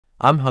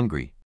I'm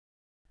hungry.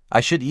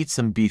 I should eat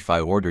some beef I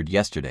ordered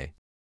yesterday.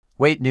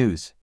 Wait,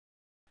 news.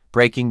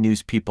 Breaking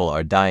news: people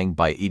are dying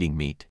by eating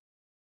meat.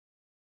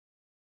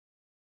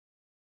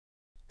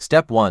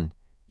 Step 1.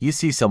 You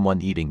see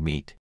someone eating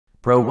meat.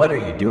 Bro, what are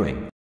you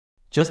doing?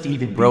 Just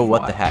eat it, Bro, beef.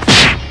 what the Why?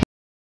 heck?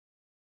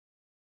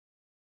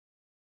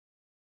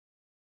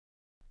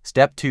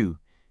 Step 2.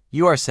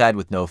 You are sad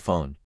with no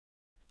phone.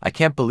 I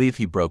can't believe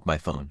he broke my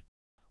phone.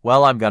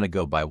 Well, I'm gonna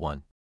go buy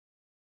one.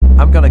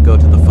 I'm gonna go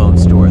to the phone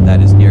store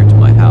that is near to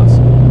my house.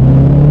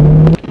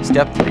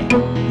 Step 3.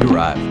 You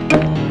arrived.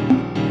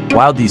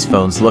 Wow, these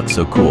phones look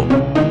so cool.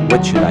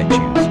 What should I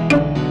choose?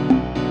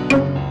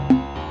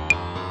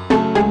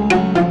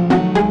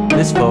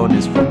 This phone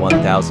is for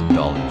 $1,000.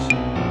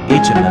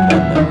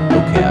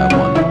 Okay, I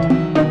want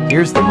it.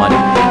 Here's the money.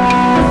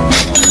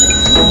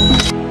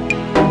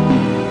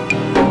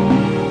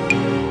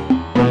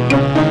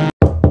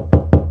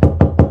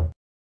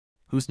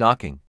 Who's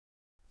knocking?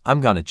 I'm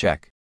gonna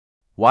check.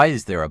 Why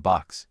is there a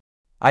box?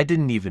 I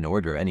didn't even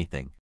order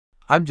anything.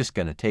 I'm just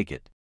gonna take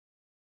it.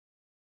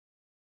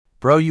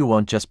 Bro, you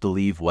won't just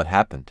believe what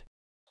happened.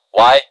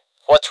 Why?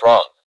 What's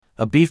wrong?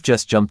 A beef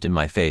just jumped in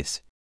my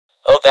face.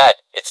 Oh, that.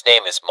 Its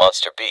name is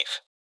Monster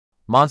Beef.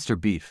 Monster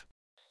beef.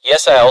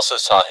 Yes, I also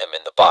saw him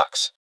in the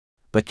box.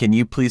 But can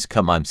you please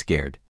come? I'm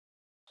scared.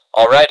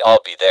 Alright,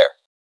 I'll be there.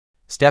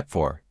 Step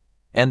 4.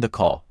 End the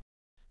call.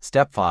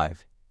 Step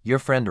 5. Your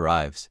friend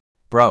arrives.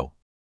 Bro.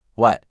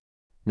 What?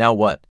 Now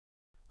what?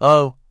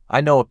 Oh,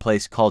 I know a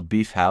place called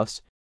Beef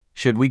House.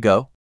 Should we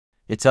go?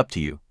 It's up to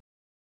you.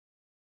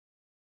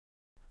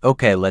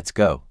 Okay, let's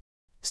go.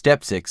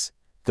 Step 6.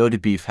 Go to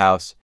Beef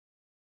House.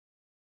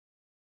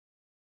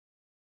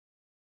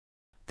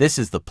 This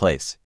is the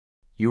place.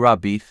 You raw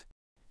beef?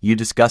 You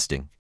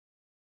disgusting.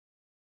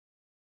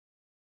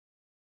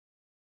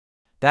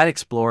 That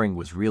exploring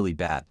was really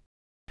bad.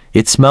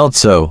 It smelled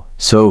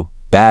so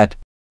bad.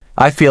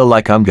 I feel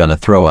like I'm gonna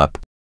throw up.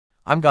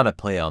 I'm gonna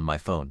play on my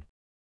phone.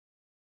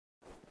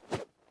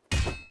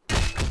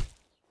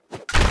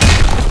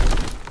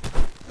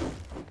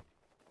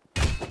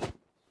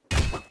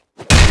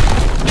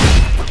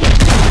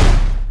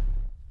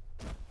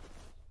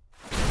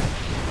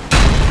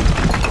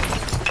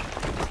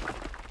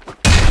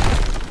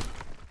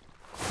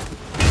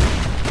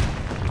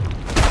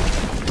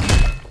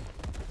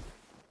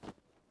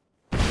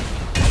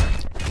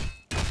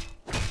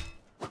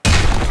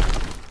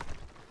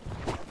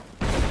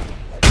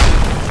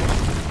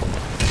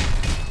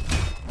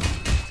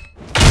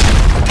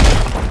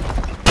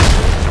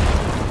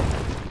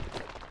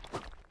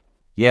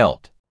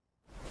 Yelled.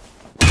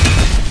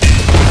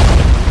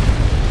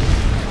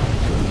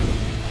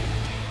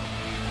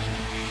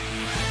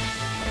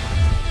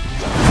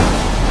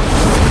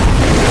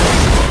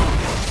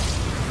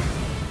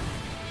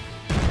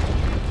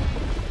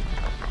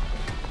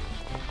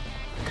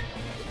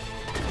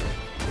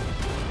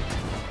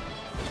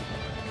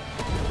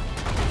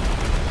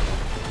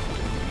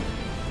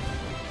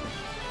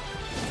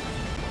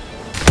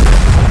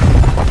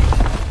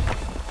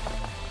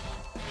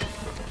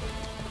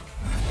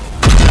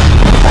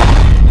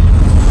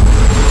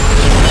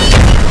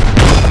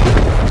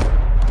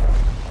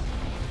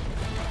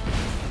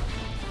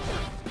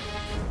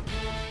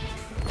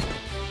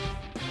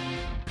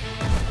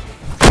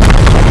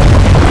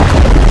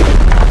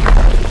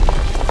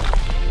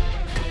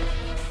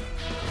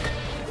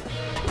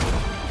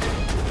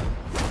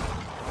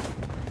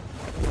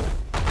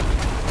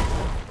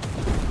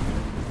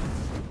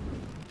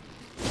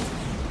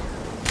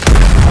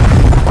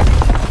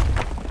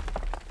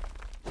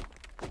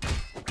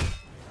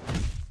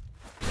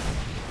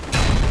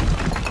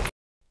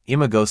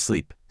 Ima, go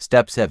sleep.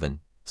 Step 7.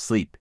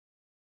 Sleep.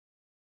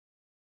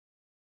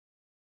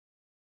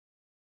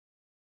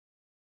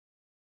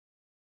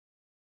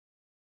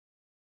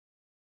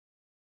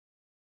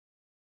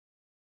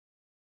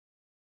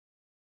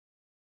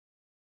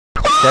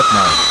 Step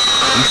 9.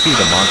 You see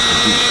the monster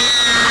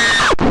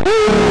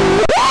beef.